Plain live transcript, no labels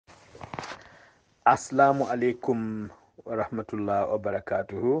Assalamu alaikum wa rahmatullah wa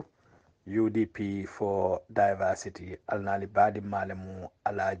barakatuhu. UDP for diversity alnali badi malemu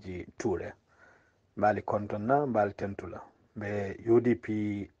alaji ture mbali kontonna mbali tentula be UDP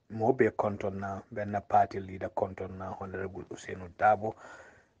mo be kontonna be na party leader kontonna honorable Usainu Dabo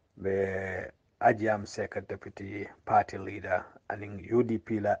be Ajam Seka deputy party leader and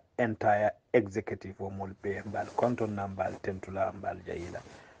UDP la entire executive omol be mbali kontonna mbali tentula mbali jayila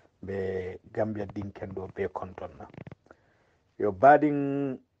be Gambia dinkendo be kontonna yo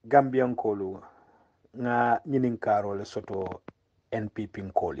badin Gambian kolu nga nyinin karo soto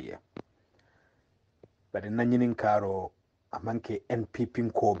NPP koliye bari na nyinin karo amanke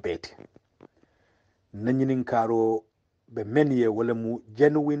NPP ko beti na nyinin karo be menye wala mu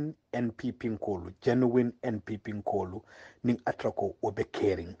genuine NPP kolu ning atrako obe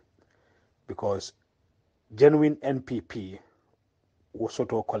caring because genuine NPP wo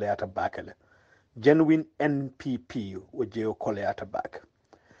soto koleata bakale genuine NPP wo jeo koleata bak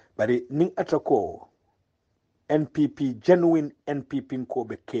bari ning atrako NPP genuine NPP ko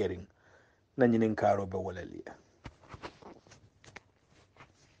be caring na nyinin karo be wala liya.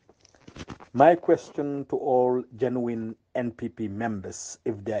 My question to all genuine NPP members,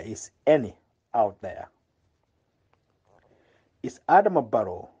 if there is any out there, is Adama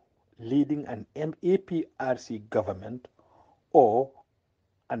Barrow leading an APRC government or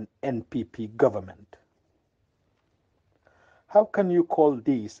an NPP government? How can you call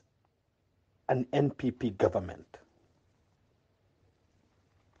this an NPP government?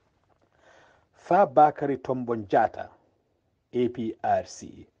 Fabakary Tombong Jatta,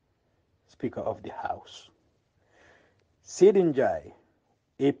 APRC, Speaker of the House. Seydou Njie,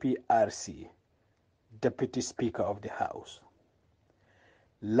 APRC, Deputy Speaker of the House.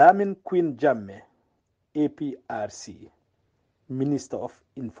 Lamin Queen Jammeh, APRC, Minister of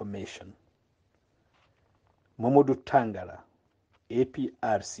Information. Mamadou Tangara,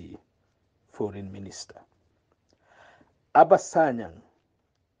 APRC, Foreign Minister. Abba Sanyang,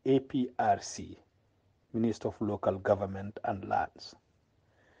 APRC, Minister of Local Government and Lands.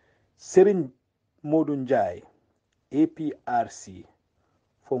 Serigne Modou Njie, APRC,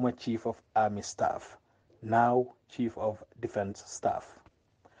 former Chief of Army Staff, now Chief of Defense Staff.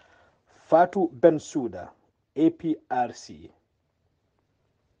 Fatou Bensouda, APRC,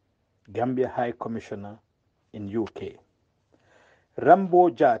 Gambia High Commissioner in UK. Rambo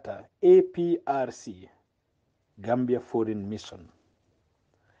Jatta, APRC, Gambia Foreign Mission.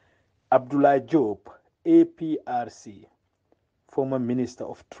 Abdoulaye Diop, APRC, former Minister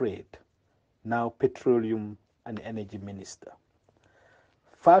of Trade, now Petroleum and Energy Minister.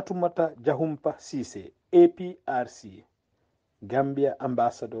 Fatoumata Jahumpa Cissé, APRC, Gambia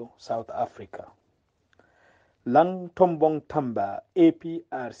Ambassador, South Africa. Lang Tombong Tamba,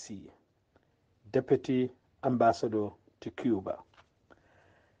 APRC, Deputy Ambassador to Cuba.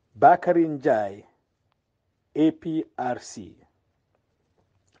 Bakary Njie, APRC,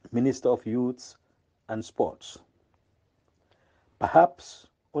 Minister of Youth and Sports. Perhaps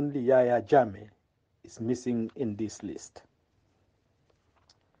only Yaya Jammeh is missing in this list.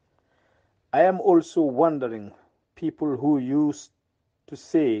 I am also wondering, people who used to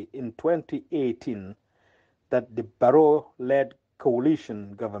say in 2018 that the Barrow-led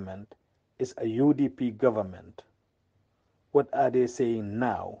coalition government is a UDP government, what are they saying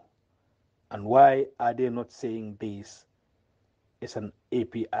now? And why are they not saying this is an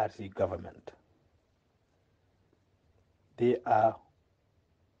APRC government? They are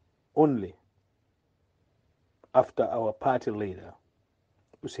only after our party leader,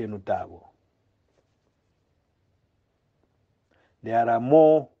 Usainu Dabo. There are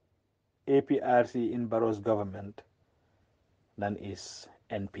more APRC in Barrow's government than is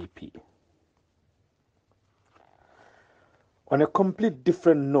NPP. On a complete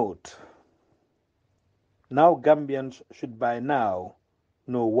different note, now Gambians should by now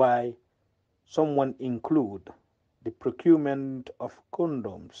know why someone include the procurement of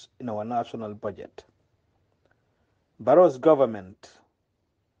condoms in our national budget. Barrow's government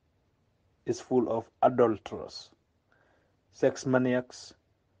is full of adulterers, sex maniacs,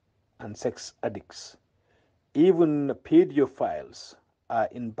 and sex addicts. Even pedophiles are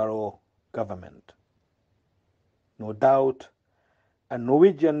in Barrow government. No doubt, a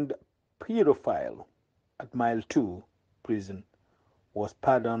Norwegian pedophile at Mile 2 prison was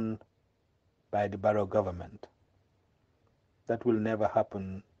pardoned by the Barrow government. That will never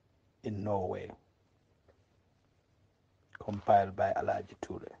happen in Norway. Compiled by Alaji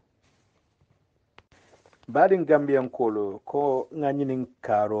Ture. Badin Gambian kolo ko nganyinin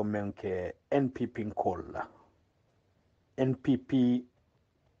karo menke NPP kola. NPP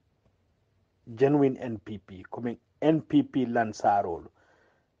genuine NPP comme NPP lansarol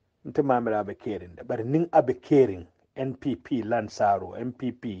nte mamira abe caring bari ning abe caring NPP lansaro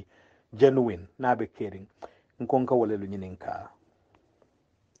NPP genuine na abe caring nkonka wala lu nyinin ka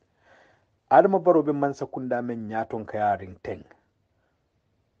Adama Barrow be man sakunda men nyaton kayaring teng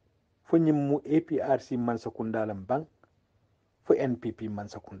fo nyimmu APRC man sakundalam bang fo NPP man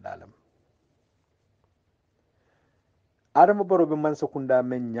sakundalam Adama Barrow be man sakunda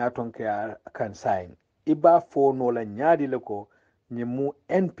men nyaton kaya kan sign iba fo no la nyaadi le ko nyimmu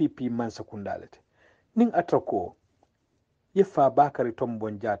NPP man sakundalete ning atrako ye fa bakari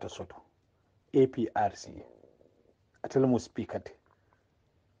tombon jata soto APRC atalamu speaker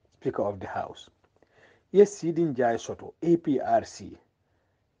of the house ye sidin jay soto APRC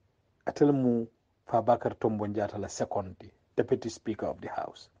atalamu fa bakari tombon jata la second deputy speaker of the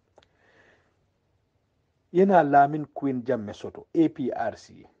house yena lamin queen jamme soto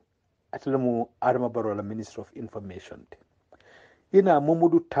APRC atalamu Adama Barrow la minister of information yena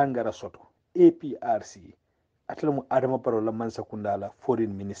Mamadou Tangara soto APRC atalamu Adama Barrow la mansa kundala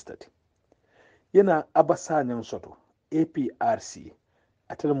foreign minister yena Abasanyang soto APRC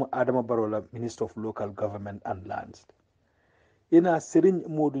atalamu Adama Barrow la minister of local government and lands yena Serigne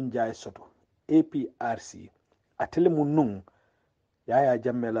Modou Njie soto APRC atalamu nung Yaya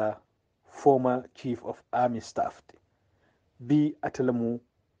Jammeh la former chief of army staff bi atalamu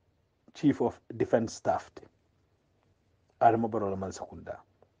chief of defense staff Adama Barrow la mansa kunda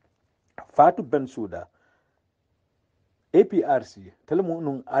Fatou Bensouda APRC telemu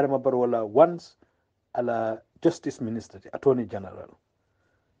nung Adama Barrow la once ala justice minister attorney general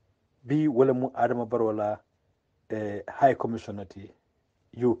bi wala mu Adama Barrow la high commissioner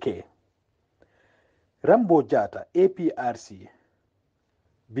UK Rambo Jata APRC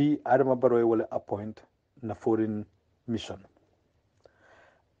bi Adama Barrow wala appoint na foreign mission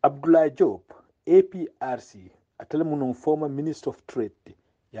Abdoulaye Diop APRC telemu nung former minister of trade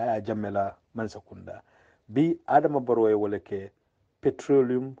Yaya Jammeh la mansakunda bi Adama Barrow wala ke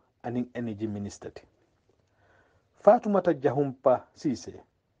petroleum and energy minister Fatoumata Jahumpa Cissé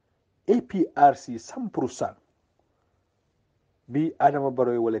APRC 100% bi Adama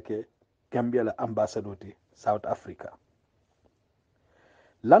Barrow wala ke Gambia la ambassador South Africa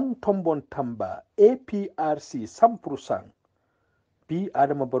Lang Tombon Tamba APRC 100% bi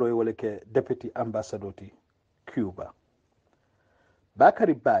Adama Barrow wala ke deputy ambassador Cuba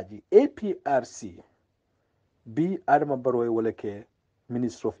Bakari Badji APRC bi Adama Barrow wala ke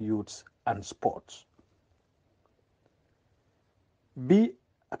Minister of Youth and Sports bi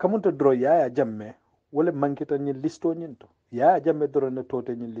akamunta dro Yaya Jammeh wala mankita nyi listo nyinto Yaya Jammeh dro na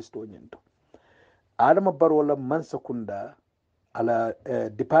tote nyi listo nyinto Adama Barrow la mansakunda ala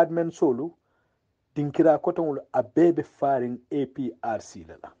department solu dinkira koton a bebe faring APRC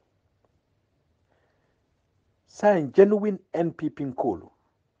la sign genuine NPP kolu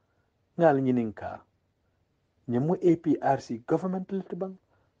ngal nyininka nyimu APRC government litbang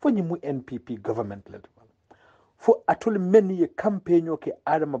fo nyimu NPP government litbang fo atul meni campaign ke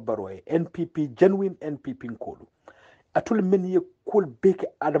Adama Barrow NPP genuine NPP kolu atul meni kul beke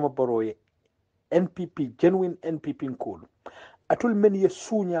Adama Barrow NPP genuine NPP kolu atul meni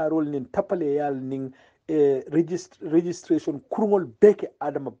suñarol nin tapale yal nin registration kurngol beke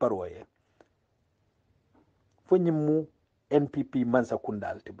Adama Barrow fo nyimu NPP mansa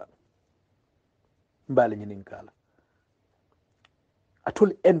kundal tiba mbale nyinin kala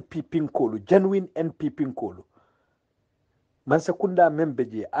atul NPP kolu genuine NPP kolu mansa kunda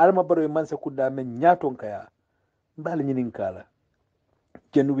membeje Adama Barrow mansa kunda men nyaton kaya mbale nyinin kala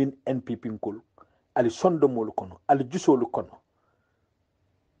genuine NPP kolu ali sondomol kono ali jusolu kono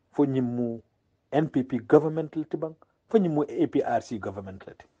fo nyimu NPP government litibang fo nyimu APRC government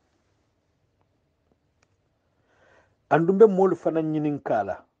lati andumbe molu fana nyinin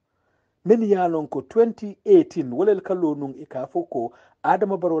kala men yalon ko 2018 walel kallo nun ikafoko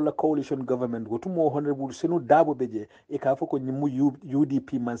Adama Barrow la coalition government gotumo honorable Senu Dabo beje ikafoko nyimu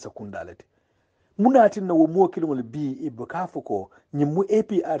UDP mansa kundalati munati na wo mo kilongol bi ibo kafoko nyimu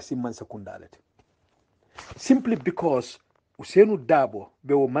APRC mansa kundalati simply because Usenu Dabo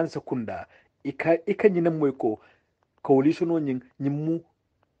be wo mansa kunda ika nyina moy ko coalition o nyimu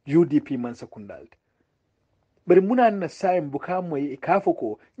UDP mansa kundalati bari muna na sayin buka moy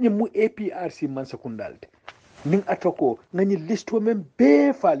ikafoko nyimu APRC mansa kundalati ning atoko ngani listo men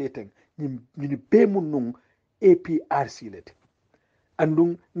be faleten ni be munung APRC let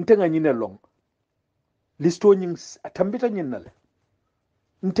andung ntenga nyine long listo nying atambita nyinnale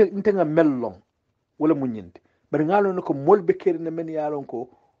ntenga mel long wala munyinde bari ngalo no ko molbe kerine men yalon ko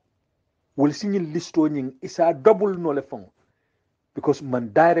wol sinyi listo nying isa double no le fon because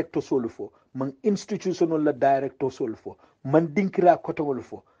man director solo fo man institutional la director sol fo man dinkira kotongol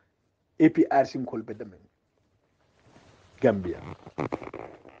fo APRC kol be damen Gambia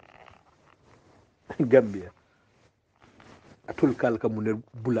atul kalka munir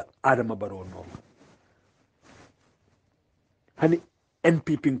bula Adama Barrow no hani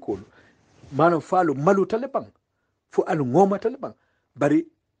NPP kol manam falu malu talibang fo al ngoma talibang bari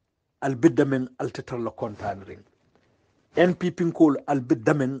al biddamen al tetar la kontan ring NPP kol al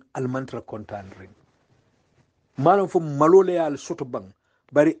biddamen al mantra kontan ring manam fo malole al soto bang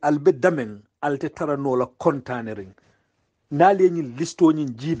bari al biddamen al tetara no la kontan ring nale ni listo ni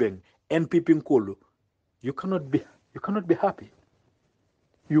jiben NPP kol you cannot be happy.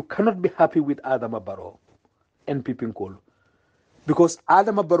 You cannot be happy with Adama Barrow NPP kol because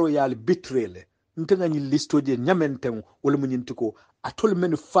Adama Barrow yal bitrele ntenga ni listo je nyamenten wala munyintiko atol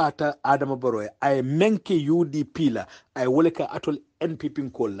men fata Adama Barrow ay menke UDP la ay wala ka atol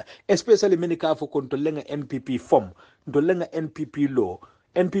NPP kol la especially men ka fo kon to lenga NPP form to lenga NPP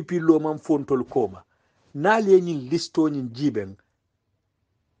law man fon tol koma nali ni listo ni jiben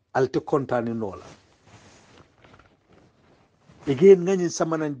alte kontani nola again ngani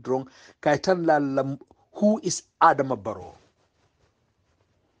samanan drong kaitan la who is Adama Barrow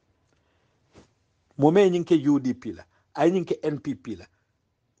mome nyinke UDP la ay nyinke NPP la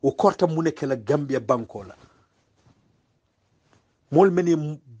o korta muneke la Gambia banko la mol meni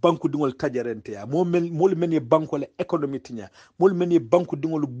banku dingol tajarente ya mol meni banko la economy tinya mol meni banku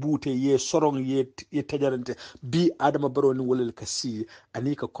dingol buute ye sorong ye tajarente bi Adama Barrow ni wolel ka si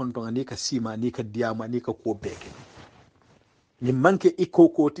anika konton anika sima anika diama anika ko beke ni manke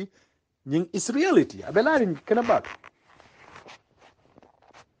ikokoti nying is reality abelari kana ba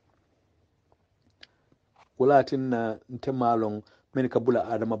walatin na ntemalong men ka bula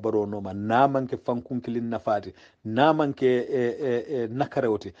Adama Barrow no ma namanke fankunkilin nafati namanke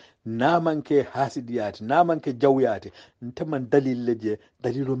nakarewti namanke hasidiyati namanke jawyati nteman dalil leje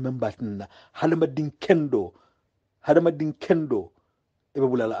dalilo membatinna halama din kendo ebe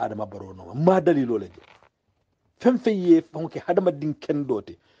bula la Adama Barrow no ma dalilo leje femfeye fanke hadama din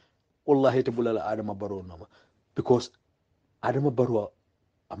kendote wallahi te bula la Adama Barrow no because Adama Barrow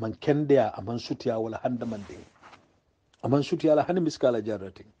aman kendea aman sutiya wala handaman din aman suti ala hani miskala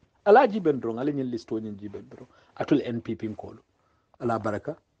jarratin ala jiben dron ala nyen listo nyen jiben dron atul NPP kolo ala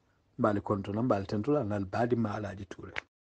baraka bali konto nan bali tentul anal badi ma alaji ture